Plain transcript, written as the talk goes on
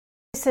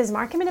This is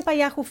Market Minute by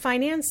Yahoo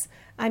Finance.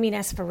 I'm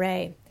Ines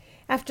Ferre.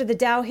 After the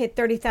Dow hit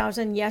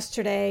 30,000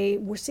 yesterday,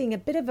 we're seeing a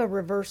bit of a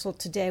reversal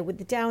today with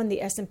the Dow and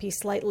the S&P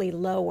slightly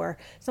lower.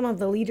 Some of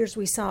the leaders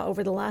we saw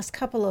over the last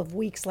couple of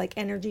weeks, like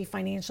energy,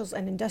 financials,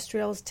 and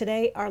industrials,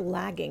 today are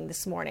lagging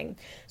this morning.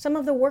 Some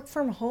of the work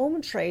from home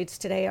trades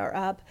today are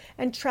up,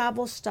 and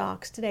travel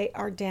stocks today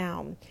are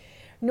down.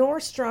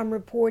 Nordstrom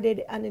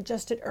reported an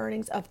adjusted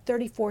earnings of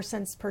 34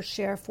 cents per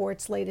share for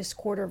its latest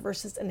quarter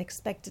versus an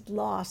expected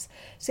loss.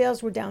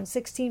 Sales were down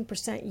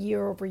 16%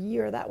 year over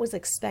year. That was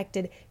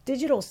expected.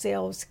 Digital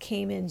sales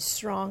came in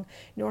strong.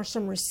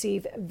 Nordstrom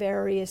received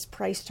various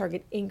price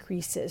target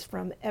increases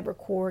from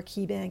Evercore,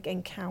 KeyBank,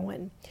 and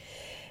Cowen.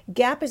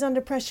 Gap is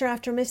under pressure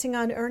after missing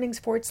on earnings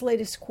for its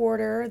latest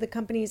quarter. The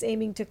company is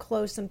aiming to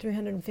close some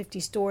 350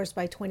 stores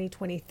by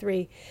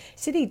 2023.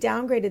 Citi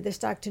downgraded the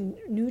stock to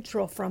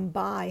neutral from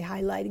buy,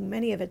 highlighting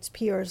many of its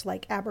peers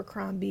like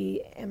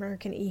Abercrombie,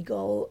 American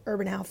Eagle,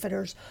 Urban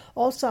Outfitters,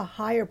 also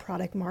higher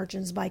product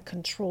margins by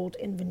controlled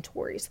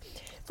inventories.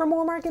 For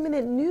more Market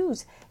Minute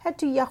news, head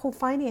to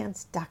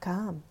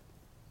yahoofinance.com.